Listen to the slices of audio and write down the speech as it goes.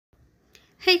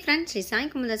Hey friends, Sri Sai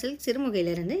Kumudha Silk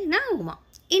சிறுமுகையிலிருந்து நான் உமா.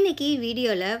 இன்னைக்கு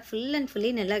வீடியோல ஃபுல் அண்ட்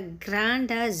ஃபுல்லி நல்ல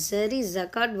கிராண்டா ஜரி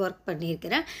ஜகாட் ஒர்க்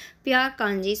பண்ணியிருக்கிறேன் பியூர்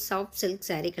காஞ்சி சாஃப்ட் சில்க்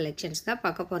saree கலெக்ஷன்ஸ் தான்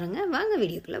பார்க்க போறோங்க. வாங்க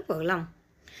வீடியோக்குள்ள போகலாம்.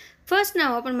 ஃபர்ஸ்ட்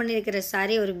நான் ஓபன் பண்ணியிருக்கிற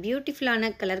saree ஒரு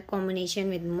பியூட்டிஃபுல்லான colour combination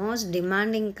with most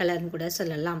demanding கலர்னு கூட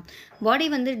சொல்லலாம். பாடி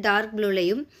வந்து டார்க்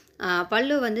ப்ளூலையும்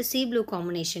பல்லு வந்து சீ ப்ளூ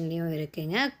காம்பினேஷன்லையும்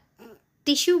இருக்குங்க.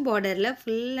 டிஷ்யூ பார்டரில்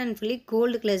full and fully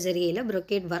gold colour ஜரிகையில்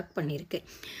brocade work பண்ணியிருக்கு.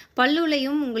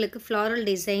 பல்லுலையும் உங்களுக்கு ஃப்ளாரல்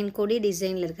டிசைன் கொடி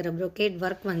டிசைனில் இருக்கிற ப்ரொக்கேட்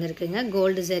ஒர்க் வந்திருக்குங்க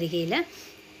கோல்டு ஜரிகையில்.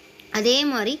 அதே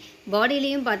மாதிரி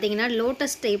பாடியிலையும் பார்த்தீங்கன்னா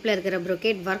லோட்டஸ் டைப்பில் இருக்கிற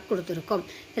ப்ரொக்கேட் ஒர்க் கொடுத்துருக்கோம்.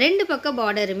 ரெண்டு பக்கம்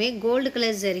பார்டருமே கோல்டு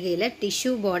கலர் ஜரிகையில்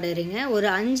டிஷ்யூ பார்டருங்க. ஒரு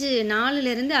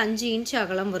 4லேருந்து 5 இன்ச்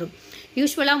அகலம் வரும்.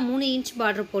 யூஸ்வலாக 3 இன்ச்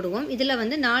பார்டர் போடுவோம். இதில்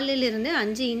வந்து 4லேருந்து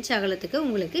 5 இன்ச் அகலத்துக்கு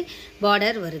உங்களுக்கு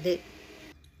பார்டர் வருது.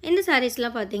 இந்த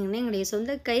சாரீஸ்லாம் பார்த்தீங்கன்னா எங்களுடைய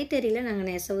சொந்த கைத்தறியில் நாங்கள்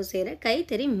நெசவு செய்கிற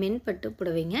கைத்தறி மென்பட்டு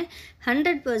புடவைங்க.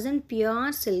 100%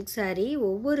 பியூர் சில்க் சாரீ.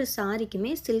 ஒவ்வொரு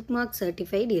சாரிக்குமே சில்க் மார்க்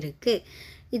சர்டிஃபைடு இருக்குது.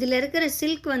 இதில் இருக்கிற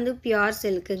சில்க் வந்து பியூர்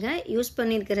சில்க்குங்க. யூஸ்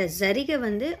பண்ணியிருக்கிற ஜரிகை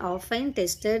வந்து ஆஃபைன்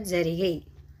டெஸ்டட் ஜரிகை.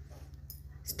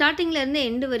 ஸ்டார்டிங்லேருந்து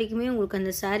எண்டு வரைக்குமே உங்களுக்கு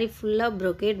அந்த சாரீ ஃபுல்லாக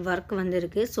ப்ரொக்கேட் ஒர்க்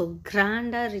வந்திருக்கு. ஸோ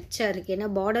கிராண்டாக ரிச்சாக இருக்குது. ஏன்னா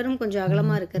பார்டரும் கொஞ்சம்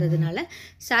அகலமாக இருக்கிறதுனால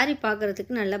சாரீ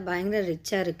பார்க்குறதுக்கு நல்லா பயங்கர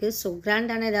ரிச்சாக இருக்குது. ஸோ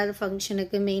கிராண்டான ஏதாவது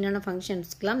ஃபங்க்ஷனுக்கு மெயினான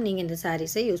ஃபங்க்ஷன்ஸ்க்கெலாம் நீங்கள் இந்த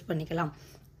சாரீஸை யூஸ் பண்ணிக்கலாம்.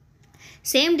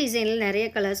 சேம் டிசைனில் நிறைய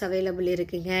கலர்ஸ் அவைலபிள்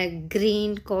இருக்குங்க.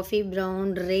 Green, coffee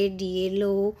brown, red,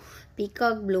 yellow,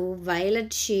 peacock blue,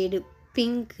 violet shade,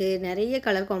 pink, நிறைய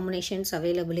கலர் காம்பினேஷன்ஸ்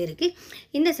அவைலபிள் இருக்குது.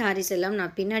 இந்த சாரீஸ் எல்லாம்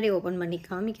நான் பின்னாடி ஓப்பன் பண்ணி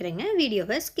காமிக்கிறேங்க.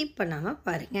 வீடியோவை ஸ்கிப் பண்ணாமல்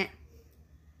பாருங்கள்.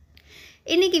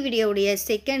 இன்றைக்கி வீடியோவுடைய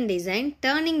செகண்ட் டிசைன்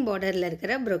டர்னிங் பார்டரில்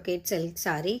இருக்கிற ப்ரொக்கேட் சில்க்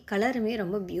சாரீ. கலருமே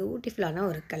ரொம்ப பியூட்டிஃபுல்லான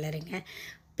ஒரு கலருங்க.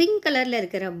 பிங்க் கலரில்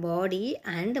இருக்கிற body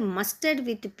and mustard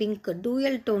with pink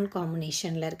dual tone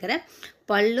காம்பினேஷனில் இருக்கிற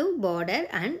பல்லு, பார்டர்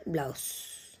அண்ட் ப்ளவுஸ்.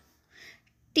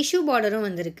 டிஷ்யூ பார்டரும்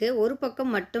வந்திருக்கு. ஒரு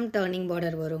பக்கம் மட்டும் டர்னிங்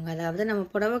பார்டர் வருங்க. அதாவது நம்ம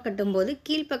புடவை கட்டும்போது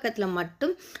கீழ்ப்பக்கத்தில்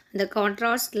மட்டும் அந்த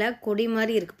கான்ட்ராஸ்டில் கொடி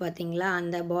மாதிரி இருக்குது பார்த்தீங்களா,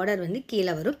 அந்த பார்டர் வந்து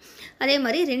கீழே வரும். அதே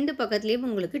மாதிரி ரெண்டு பக்கத்துலேயும்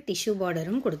உங்களுக்கு டிஷ்யூ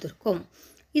பார்டரும் கொடுத்துருக்கோம்.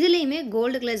 இதுலேயுமே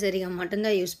கோல்டு கலர் ஜரிகை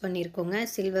மட்டும்தான் யூஸ் பண்ணியிருக்கோங்க.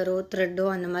 சில்வரோ த்ரெட்டோ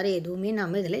அந்த மாதிரி எதுவுமே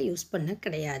நம்ம இதில் யூஸ் பண்ண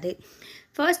கிடையாது.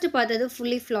 ஃபர்ஸ்ட்டு பார்த்தது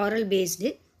ஃபுல்லி ஃப்ளாரல்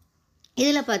பேஸ்டு.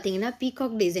 இதில் பார்த்தீங்கன்னா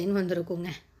பீகாக் டிசைன்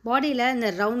வந்திருக்குங்க. பாடியில் இந்த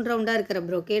ரவுண்டாக இருக்கிற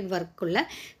ப்ரொக்கேட் ஒர்க்குள்ள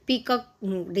பீகாக்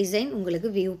டிசைன் உங்களுக்கு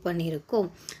வியூ பண்ணியிருக்கும்.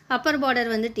 அப்பர்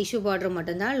பார்டர் வந்து டிஷ்யூ பார்டர்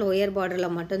மட்டும்தான். லோயர்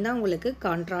பார்டரில் மட்டும்தான் உங்களுக்கு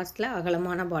கான்ட்ராஸ்டில்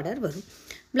அகலமான பார்டர் வரும்.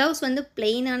 ப்ளவுஸ் வந்து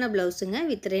பிளெயினான ப்ளவுஸுங்க.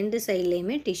 வித் ரெண்டு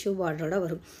சைட்லேயுமே டிஷ்யூ பார்டரோட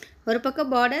வரும். ஒரு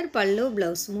பக்கம் பார்டர், பல்லு,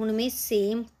 ப்ளவுஸ் மூணுமே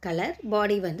சேம் கலர்.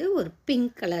 பாடி வந்து ஒரு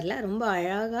பிங்க் கலரில் ரொம்ப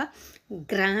அழகாக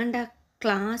கிராண்டாக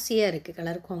கிளாஸியாக இருக்குது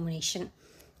colour combination.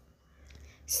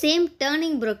 Same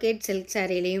turning brocade silk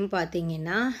சாரீலையும்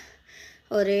பார்த்தீங்கன்னா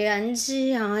ஒரு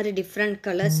 5-6 டிஃப்ரெண்ட்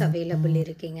கலர்ஸ் அவைலபிள்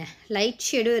இருக்குங்க. லைட்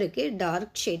ஷேடும் இருக்குது,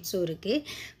 டார்க் ஷேட்ஸும் இருக்குது,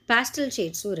 பேஸ்டல்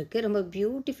ஷேட்ஸும் இருக்குது. ரொம்ப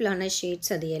பியூட்டிஃபுல்லான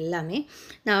ஷேட்ஸ் அது எல்லாமே.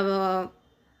 நான்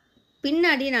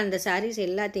பின்னாடி நான் அந்த சாரீஸ்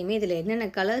எல்லாத்தையுமே இதில் என்னென்ன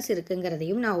கலர்ஸ்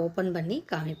இருக்குங்கிறதையும் நான் ஓப்பன் பண்ணி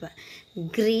காமிப்பேன்.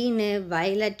 க்ரீனு,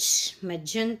 வயலட்,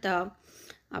 மெஜந்தா,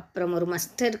 அப்புறம் ஒரு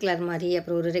மஸ்டர்ட் கலர் மாதிரி,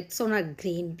 அப்புறம் ஒரு ரெக்ஸோனா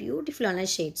க்ரீன், பியூட்டிஃபுல்லான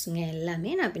ஷேட்ஸுங்க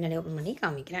எல்லாமே நான் பின்னாடி ஓப்பன் பண்ணி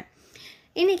காமிக்கிறேன்.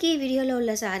 இன்றைக்கி வீடியோவில்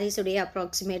உள்ள சாரீஸுடைய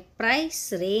அப்ராக்சிமேட் ப்ரைஸ்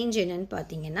ரேஞ்ச் என்னென்னு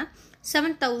பார்த்தீங்கன்னா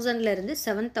 7000லேருந்து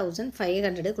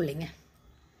 7500க்குள்ளேங்க.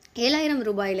 7000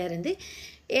 ரூபாயிலேருந்து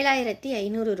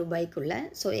 7500 ரூபாய்க்குள்ளே.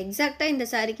 ஸோ எக்ஸாக்டாக இந்த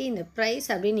சாரீக்கு இந்த ப்ரைஸ்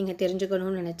அப்படின்னு நீங்கள்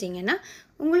தெரிஞ்சுக்கணும்னு நினச்சிங்கன்னா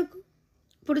உங்களுக்கு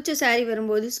பிடிச்ச சாரீ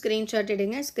வரும்போது ஸ்க்ரீன்ஷாட்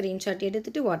எடுங்க. ஸ்க்ரீன்ஷாட்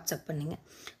எடுத்துகிட்டு வாட்ஸ்அப் பண்ணுங்கள்.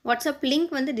 வாட்ஸ்அப்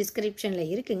லிங்க் வந்து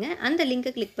டிஸ்கிரிப்ஷனில் இருக்குங்க. அந்த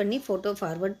லிங்க்கை கிளிக் பண்ணி ஃபோட்டோ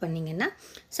ஃபார்வர்ட் பண்ணிங்கன்னா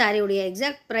சாரியுடைய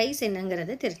எக்ஸாக்ட் ப்ரைஸ்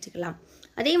என்னங்கிறத தெரிஞ்சுக்கலாம்.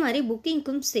 அதே மாதிரி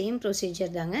புக்கிங்க்கும் சேம்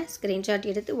ப்ரொசீஜர் தாங்க. ஸ்க்ரீன்ஷாட்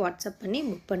எடுத்து வாட்ஸ்அப் பண்ணி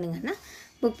புக் பண்ணுங்கன்னா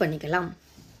புக் பண்ணிக்கலாம்.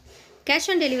 கேஷ்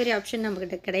ஆன் டெலிவரி ஆப்ஷன்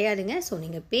நம்மக்கிட்ட கிடையாதுங்க. ஸோ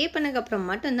நீங்கள் பே பண்ணதுக்கப்புறம்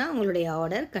மட்டும்தான் உங்களுடைய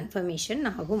ஆர்டர் கன்ஃபர்மேஷன்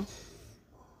ஆகும்.